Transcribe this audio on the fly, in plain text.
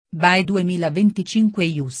By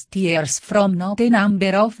 2025 Just years from now the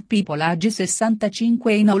number of people age 65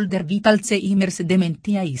 and older with Alzheimer's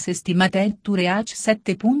dementia is estimated to reach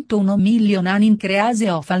 7.1 million, an increase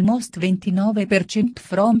of almost 29%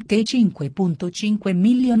 from the 5.5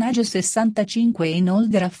 million age 65 and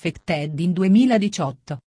older affected in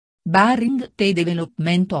 2018. Barring the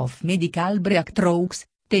development of medical breakthroughs,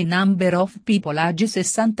 the number of people age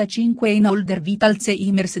 65 and older with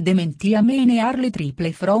Alzheimer's dementia may nearly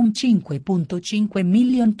triple from 5.5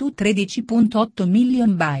 million to 13.8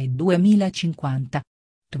 million by 2050.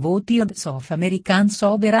 2/3 of Americans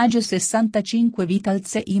over age 65 with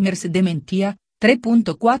Alzheimer's dementia,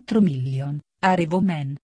 3.4 million, are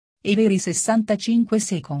women. Every 65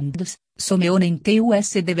 seconds, someone in the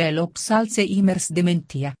US develops Alzheimer's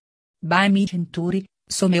dementia. By mid-century,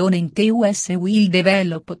 someone in the US will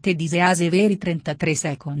develop the disease every 33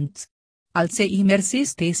 seconds. Alzheimer's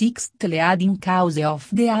is the sixth leading cause of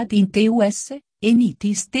death in the US, and it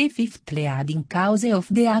is the fifth leading cause of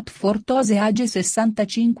death for those age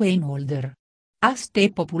 65 and older. As the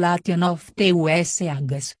population of the US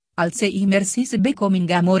ages, Alzheimer's is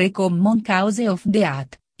becoming a more common cause of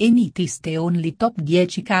death, and it is the only top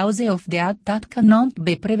 10 cause of death that cannot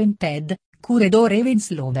be prevented, cured or even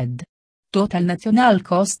slowed. Total national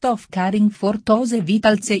cost of caring for those with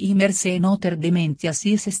Alzheimer's and other dementias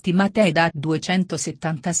is estimated at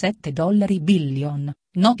 $277 billion,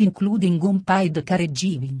 not including unpaid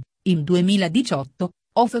caregiving, in 2018,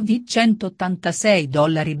 of which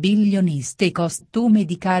 $186 billion is the cost to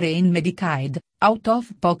Medicare and Medicaid.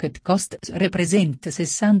 Out-of-pocket costs represent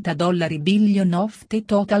 $60 billion of the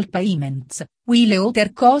total payments, while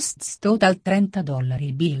other costs total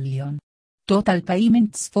 $30 billion. Total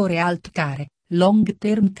payments for health care,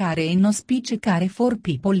 long-term care and hospice care for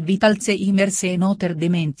people with Alzheimer's and other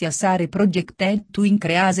dementias are projected to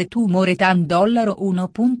increase to more than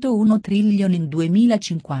 $1.1 trillion in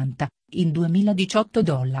 2050, in 2018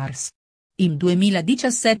 dollars. In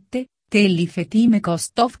 2017, the lifetime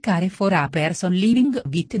cost of care for a person living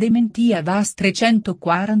with dementia was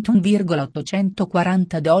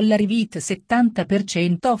 $341,840 with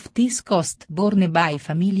 70% of this cost borne by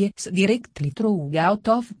families directly through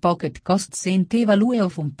out-of-pocket costs and the value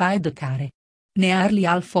of unpaid care. Nearly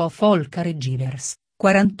half of all caregivers,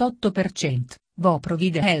 48%, who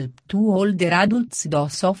provide help to older adults do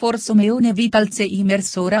suffer someone with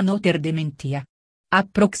Alzheimer's or another dementia.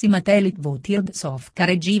 Approximately 2/3 of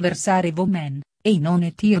caregivers are women, and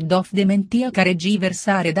 1/3 of dementia caregivers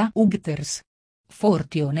are doctors.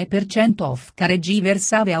 41% of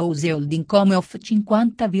caregivers have a household income of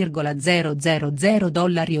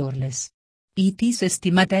 $50,000 or less. It is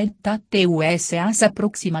estimated that the US has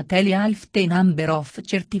approximately half the number of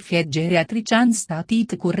certified geriatricians that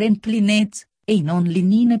it currently needs, and only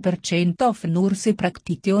 9% of nurse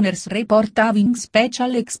practitioners report having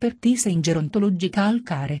special expertise in gerontological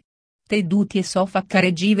care. The duties of a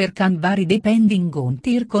caregiver can vary depending on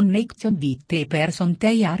their connection with the person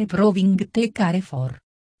they are providing the care for.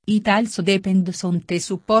 It also depends on the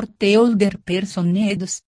support the older person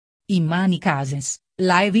needs. In many cases,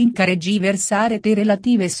 living caregivers are the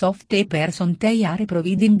relatives of the person they are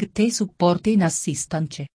providing the support and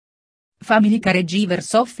assistance. Family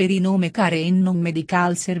caregivers offer in-home care and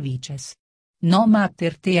non-medical services. No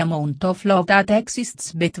matter the amount of love that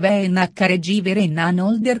exists between a caregiver and an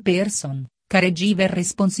older person, caregiver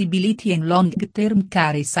responsibility and long-term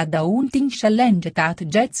care is a daunting challenge that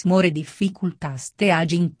gets more difficult as the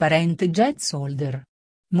aging parent gets older.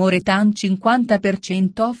 More than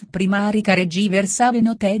 50% of primary caregivers have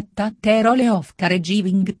noted that the role of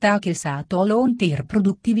caregiving takes a toll on their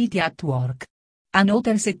productivity at work.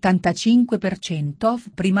 Another 75% of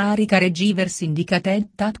primary caregivers indicated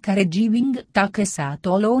that caregiving takes a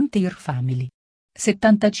toll on their family.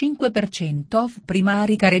 75% of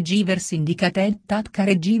primary caregivers indicated that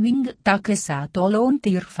caregiving takes a toll on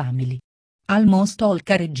their family. Almost all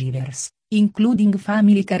caregivers, including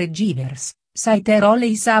family caregivers, say their role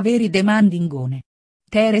is a very demanding one.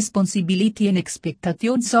 The responsibility and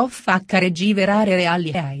expectations of a caregiver are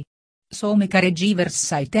really high. Some caregivers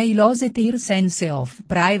say they lose their sense of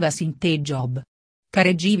privacy in the job.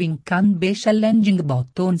 Caregiving can be challenging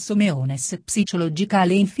both on someone's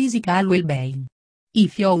psychological and physical well-being.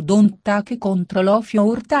 If you don't take control of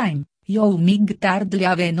your time, you might hardly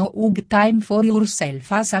have no time for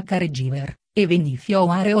yourself as a caregiver, even if you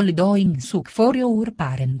are all doing so for your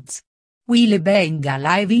parents. While being a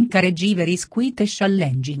living caregiver is quite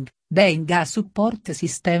challenging, being a support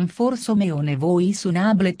system for someone who is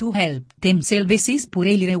unable to help themselves is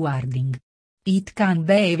purely rewarding. It can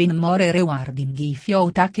be even more rewarding if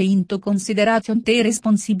you take into consideration the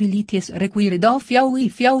responsibilities required of you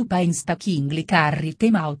if you painstakingly carry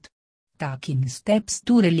them out. Taking steps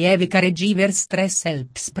to relieve caregiver stress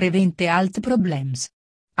helps prevent health problems.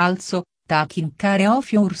 Also, taking care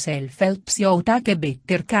of yourself helps you take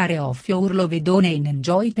better care of your loved one and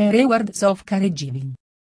enjoy the rewards of caregiving.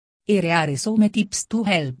 Here are some tips to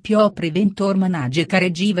help you prevent or manage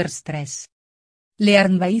caregiver stress.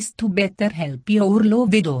 Learn ways to better help your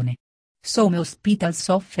loved one. Some hospitals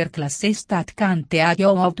offer classes that can teach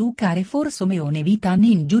you how to care for someone with an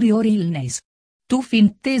injury or illness. To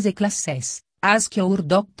find these classes, ask your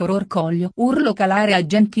doctor or call your local area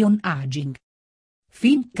agency on aging.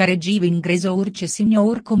 Find caregiving resources in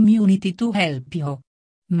your community to help you.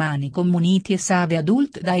 Many communities have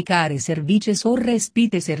adult daycare services or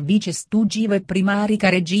respite services to give primary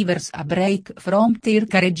caregivers a break from their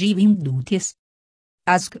caregiving duties.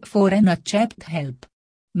 Ask for and accept help.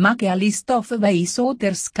 Make a list of ways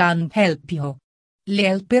others can help you. Le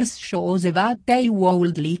helpers shows what they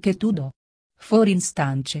would like to do. For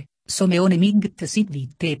instance, someone might sit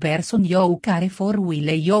with a person you care for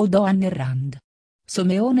while you do an errand.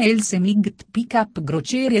 Someone else might pick up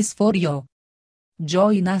groceries for you.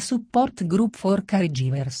 Join a support group for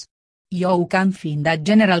caregivers. You can find a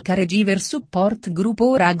general caregiver support group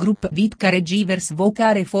or a group with caregivers who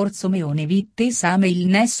care for someone with the same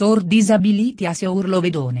illness or disability as your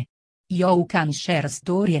loved one. You can share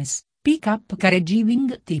stories, pick up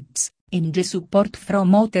caregiving tips, and support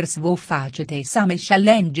from others who face the same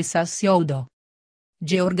challenges as you do.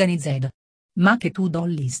 Get organized. Make to-do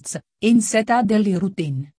lists, and set a daily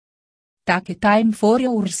routine. Take time for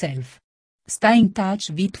yourself. Stay in touch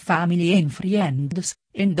with family and friends,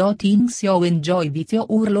 and do things you enjoy with your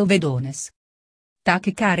loved ones.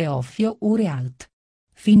 Take care of your health.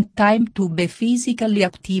 Find time to be physically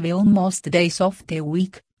active on most days of the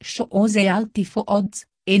week, choose healthy foods,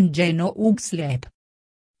 and get no sleep.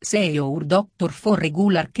 See your doctor for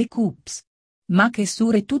regular checkups. Make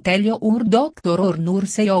sure to tell your doctor or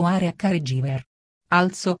nurse you are a caregiver.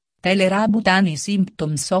 Also, tell about any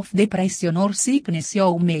symptoms of depression or sickness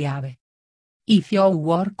you may have. If you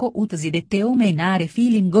work outside home and are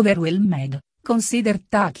feeling overwhelmed, consider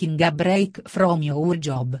taking a break from your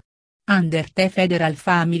job. Under the Federal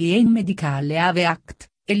Family and Medical Leave Act,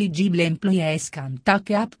 eligible employees can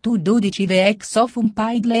take up to 12 weeks of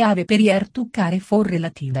unpaid leave per year to care for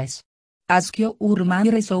relatives. Ask your main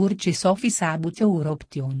resources office about your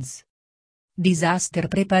options. Disaster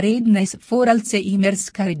preparedness for Alzheimer's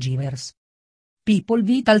caregivers. People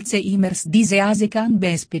with Alzheimer's disease can be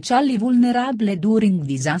especially vulnerable during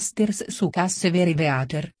disasters such as severe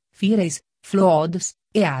weather, fires, floods,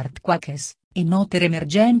 and earthquakes, and other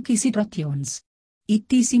emergency situations.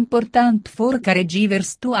 It is important for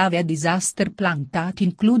caregivers to have a disaster plan that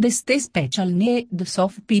includes the special needs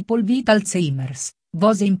of people with Alzheimer's,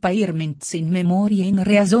 whose impairments in memory and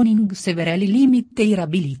reasoning severely limit their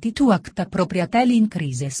ability to act appropriately in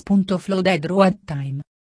crises. Flooded road time.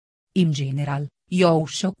 In general, you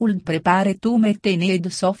should prepare to meet the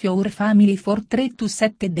needs of your family for 3 to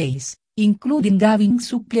 7 days, including having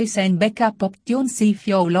supplies and backup options if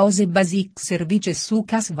you lose basic services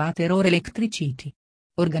such as water or electricity.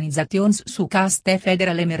 Organizations such as the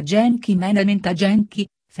Federal Emergency Management Agency,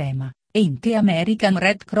 FEMA, and the American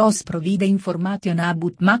Red Cross provide information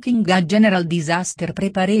about making a general disaster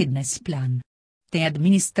preparedness plan. The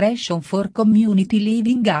Administration for Community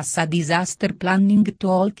Living has a disaster planning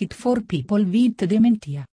toolkit for people with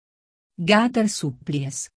dementia. Gather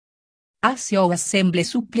supplies. As you assemble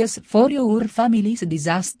supplies for your family's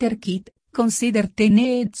disaster kit, consider the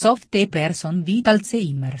needs of the person with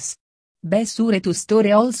Alzheimer's. Be sure to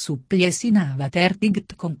store all supplies in a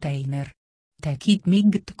watertight container. The kit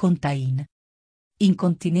might contain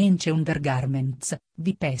incontinence undergarments,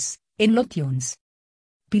 wipes, and lotions.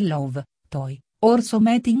 Pillow, toy, or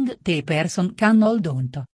something the person can hold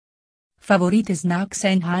onto. Favorite snacks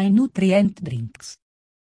and high nutrient drinks.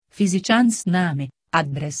 Physician's name,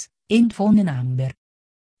 address, and phone number.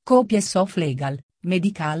 Copies of legal,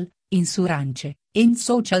 medical, insurance, and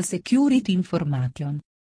social security information.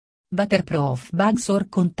 Waterproof bags or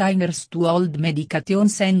containers to hold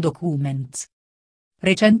medications and documents.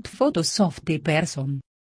 Recent photos of the person.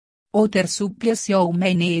 Other supplies you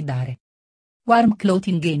may need are warm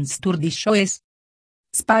clothing and sturdy shoes.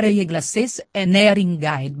 Spray glasses and hearing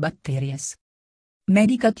aid batteries.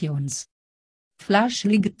 Medications.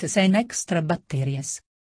 Flashlights and extra batteries.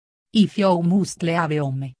 If you must leave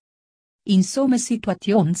home. In some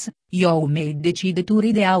situations, you may decide to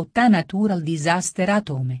ride out a natural disaster at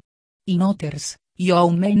home. In others, you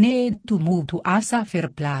may need to move to a safer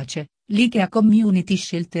place, Like a community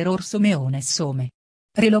shelter or some some.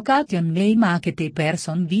 Relocation may make the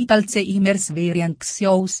person with Alzheimer's very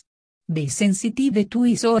anxious. Be sensitive to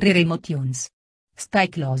his or her emotions. Stay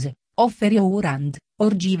close, offer your hand, or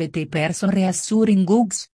give the person reassuring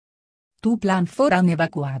hugs. To plan for an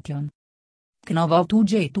evacuation. Known to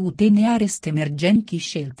get to the nearest emergency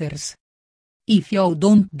shelters. If you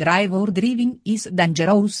don't drive or driving is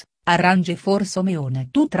dangerous, arrange for someone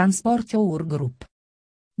to transport your group.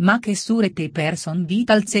 Make sure the person with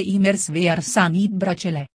Alzheimer's wear sanit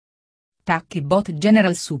bracelet. Take both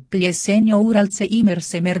general supplies and your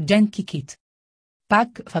Alzheimer's emergency kit.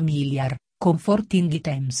 Pack familiar, comforting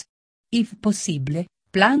items. If possible,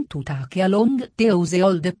 plan to take along the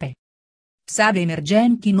household pet. Save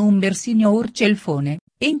emergency numbers in your cell phone,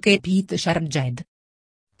 and keep it charged.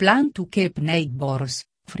 Plan to keep neighbors,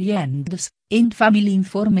 friends, and family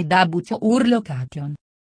informed about your location.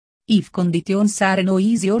 If conditions are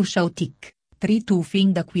noisy or chaotic, try to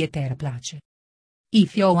find a quieter place.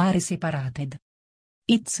 If you are separated.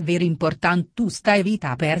 It's very important to stay with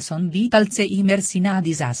a person with Alzheimer's in a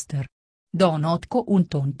disaster. Do not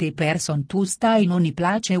count on the person to stay in any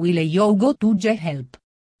place while you go to get help.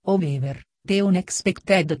 However, the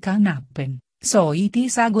unexpected can happen, so it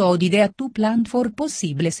is a good idea to plan for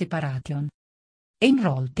possible separation.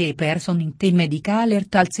 Enroll the person in the Medical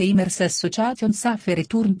Alert Alzheimer's Association Safe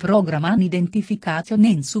Return Program and Identification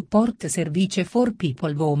and Support Service for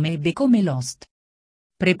people who may become lost.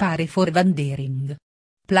 Prepare for wandering.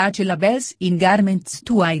 Place labels in garments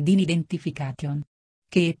to aid in identification.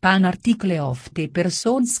 Keep an article of the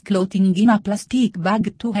person's clothing in a plastic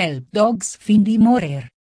bag to help dogs find him or her.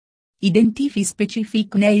 Identify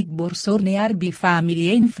specific neighbors or nearby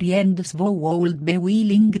family and friends who would be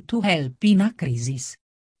willing to help in a crisis.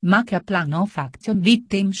 Make a plan of action with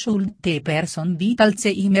them should the person with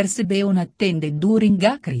Alzheimer's be unattended during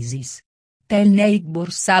a crisis. Tell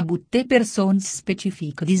neighbors about the person's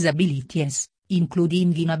specific disabilities,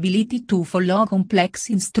 including inability to follow complex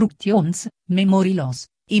instructions, memory loss,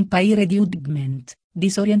 impaired judgment,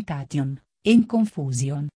 disorientation, and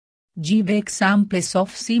confusion. Give examples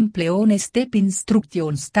of simple one-step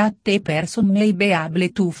instructions that the person may be able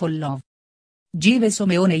to follow. Give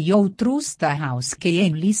someone you trust a house key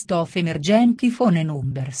and list of emergency phone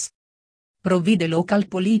numbers. Provide local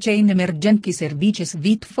police and emergency services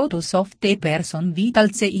with photos of the person with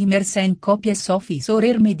Alzheimer's and copies of his or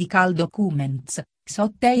her medical documents,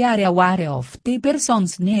 so they are aware of the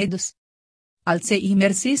person's needs.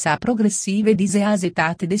 Alzheimer's is a progressive disease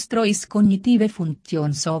that destroys cognitive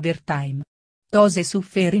functions over time. Those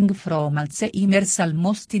suffering from Alzheimer's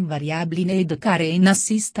almost invariably need care and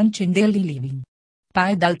assistance in daily living.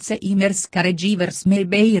 Paid Alzheimer's caregivers may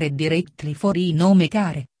be hired directly for in-home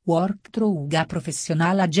care, work through a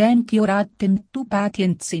professional agency or attend to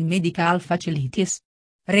patients in medical facilities.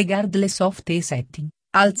 Regardless of the setting,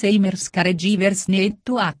 Alzheimer's caregivers need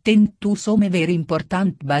to attend to some very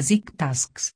important basic tasks.